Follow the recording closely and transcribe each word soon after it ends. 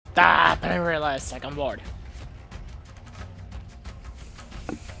Ah, but I realized I'm bored.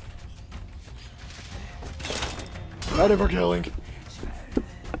 Ready for killing.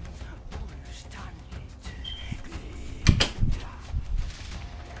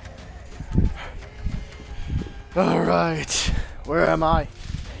 Alright, where am I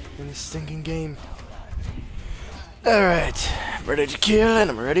in this stinking game? Alright, I'm ready to kill and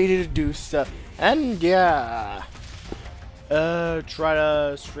I'm ready to do stuff. And yeah, try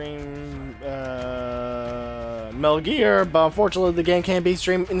to stream Metal Gear, but unfortunately the game can't be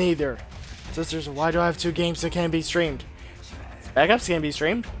streamed neither. Sisters, why do I have two games that can't be streamed? Backups can't be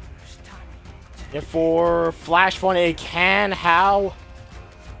streamed. If for Flashpoint it can, how?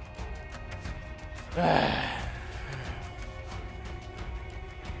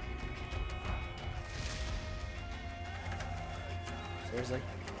 Seriously?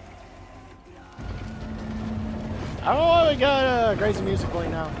 I don't know why we got crazy music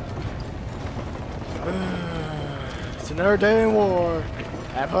playing now. It's another day in war.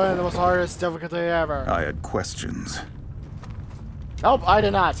 I put in the most hardest difficulty ever. I had questions. Nope, I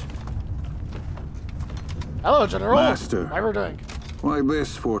did not. Hello, General. Master. How are you doing? Why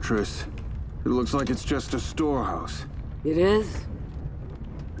this fortress? It looks like it's just a storehouse. It is?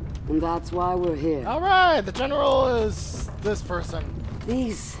 And that's why we're here. Alright, the General is this person.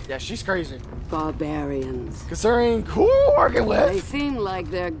 These Yeah, she's crazy. barbarians. Considering who we're working They with. seem like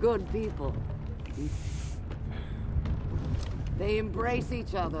they're good people. They embrace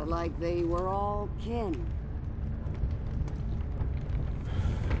each other like they were all kin.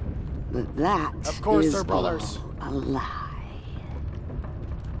 But that Of course is they're brothers. all a lie.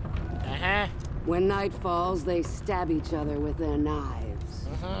 Uh-huh. When night falls, they stab each other with their knives.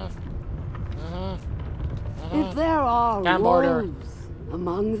 If there are Can't border. wolves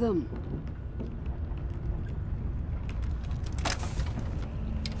among them,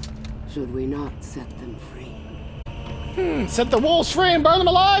 should we not set them free? Set the wolves free and burn them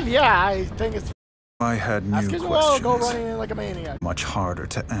alive? Yeah, I think it's... I had new Excuse me, well, go questions. running in like a maniac. Much harder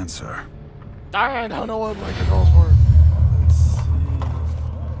to answer. I don't know what my controls were. Let's see.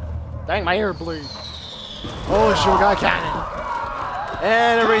 Dang, my ear bleeds. Oh, shit, we got a cannon.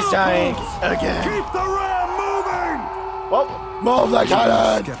 And everybody's dying again. Keep the ram moving! Well, move the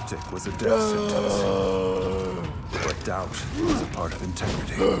cannon! Skeptic was a death sentence. But doubt is a part of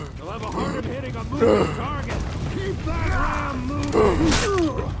integrity. You'll have a harder hitting a moving target. Keep that ram moving.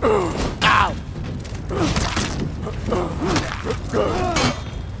 Ow!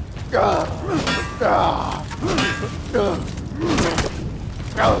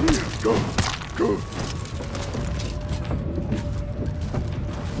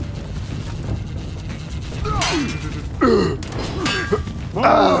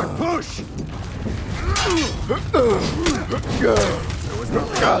 Forward, push. There was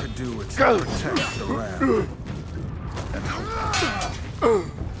nothing I could do except protect the ram. And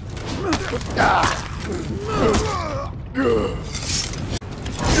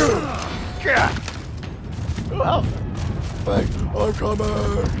Well, like, I'm coming!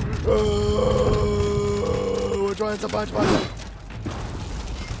 We're trying to punch my leg.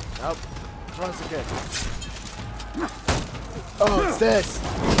 Nope. Trying to kick. Oh, it's this!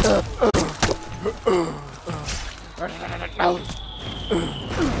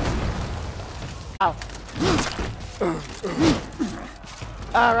 Ow.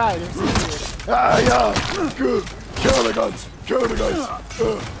 Alright, here's the yeah! Kill the guns! Kill the guns!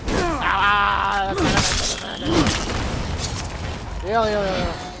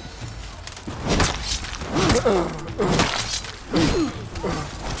 Yeah.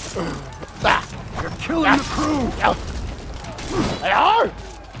 you're killing the crew! They are!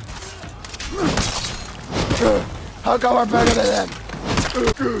 How come we're better than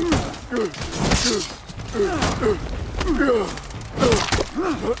them?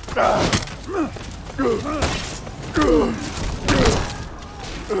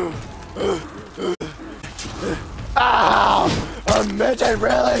 Ow! A midget,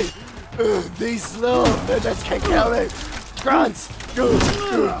 really? These little midgets can kill me! Grunts!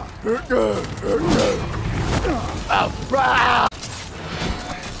 Oh, wow!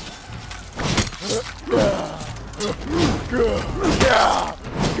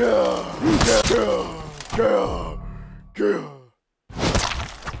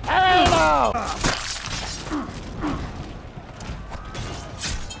 Hello!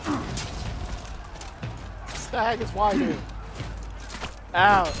 What the heck is why dude?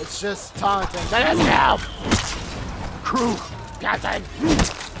 Ow, it's just taunting. That doesn't help! Crew! Captain!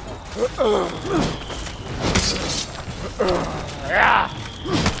 Yeah!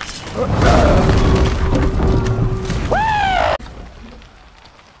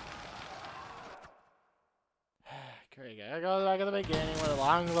 Okay, gotta go back to the beginning with a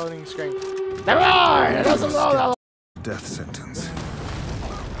long loading screen. Never mind! It doesn't load that long. Death sentence.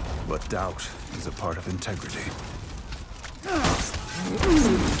 But doubt is a part of integrity.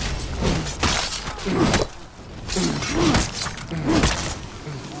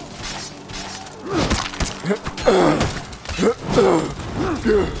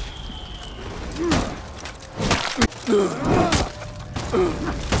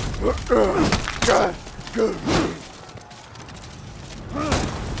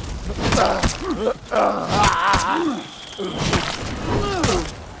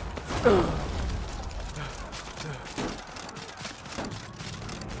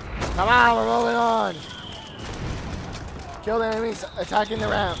 Come on, we're moving on. Kill the enemies attacking the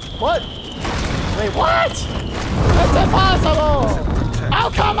ramp. What? Wait, what? That's impossible!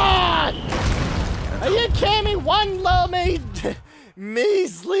 Oh, come on! Are you kidding me? One little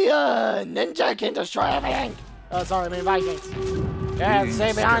measly ninja can destroy everything. Oh, sorry, I mean Vikings. Yeah,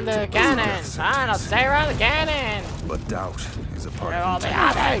 stay behind the cannon. Fine, I'll stay around the cannon. But doubt is a part You'll of be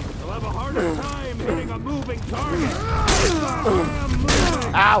integrity. happy. You'll have a harder time hitting a moving target. Keep that ram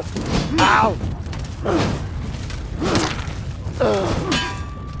moving. Ow! Ow!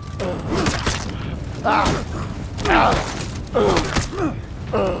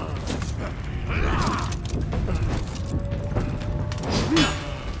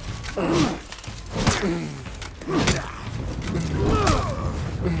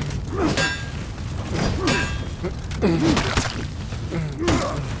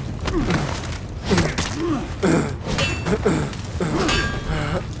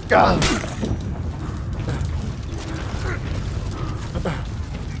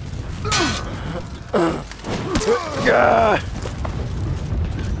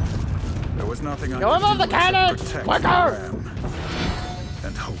 There was nothing I Go could above do the cannon! except protect Quicker! the ram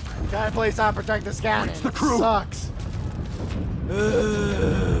and hope. Gotta please not protect this cannon. Reach the crew. Sucks.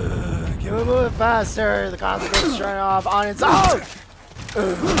 Can we move it faster? The consequence is turning off on its own!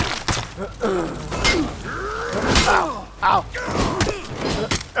 Ow! Ow!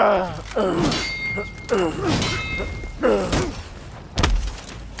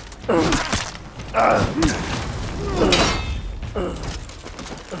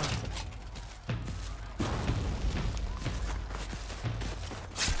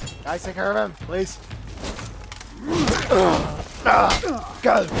 Guys, take care of him, please.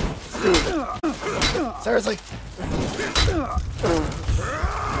 Go! Seriously?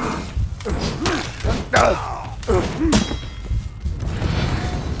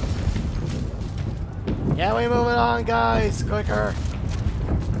 Yeah, we moving on, guys. Quicker.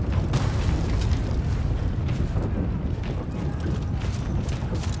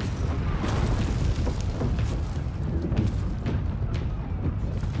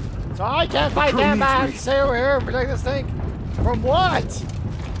 So I can't fight them back. Stay over here and protect this thing. From what?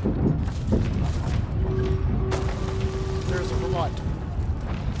 Seriously, from what?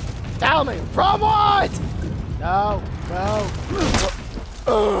 Tell me, from what? No, no.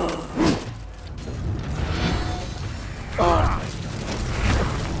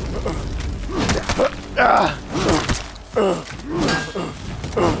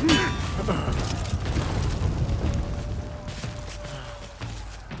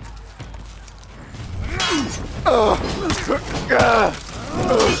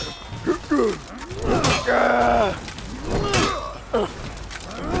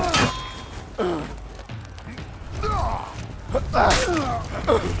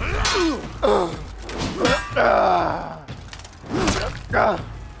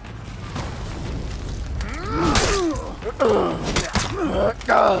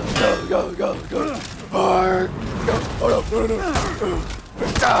 Go. Hard. Go.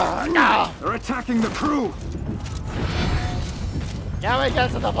 Oh, no. They're attacking the crew. Can we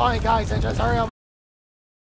get to the point, guys, and just hurry up?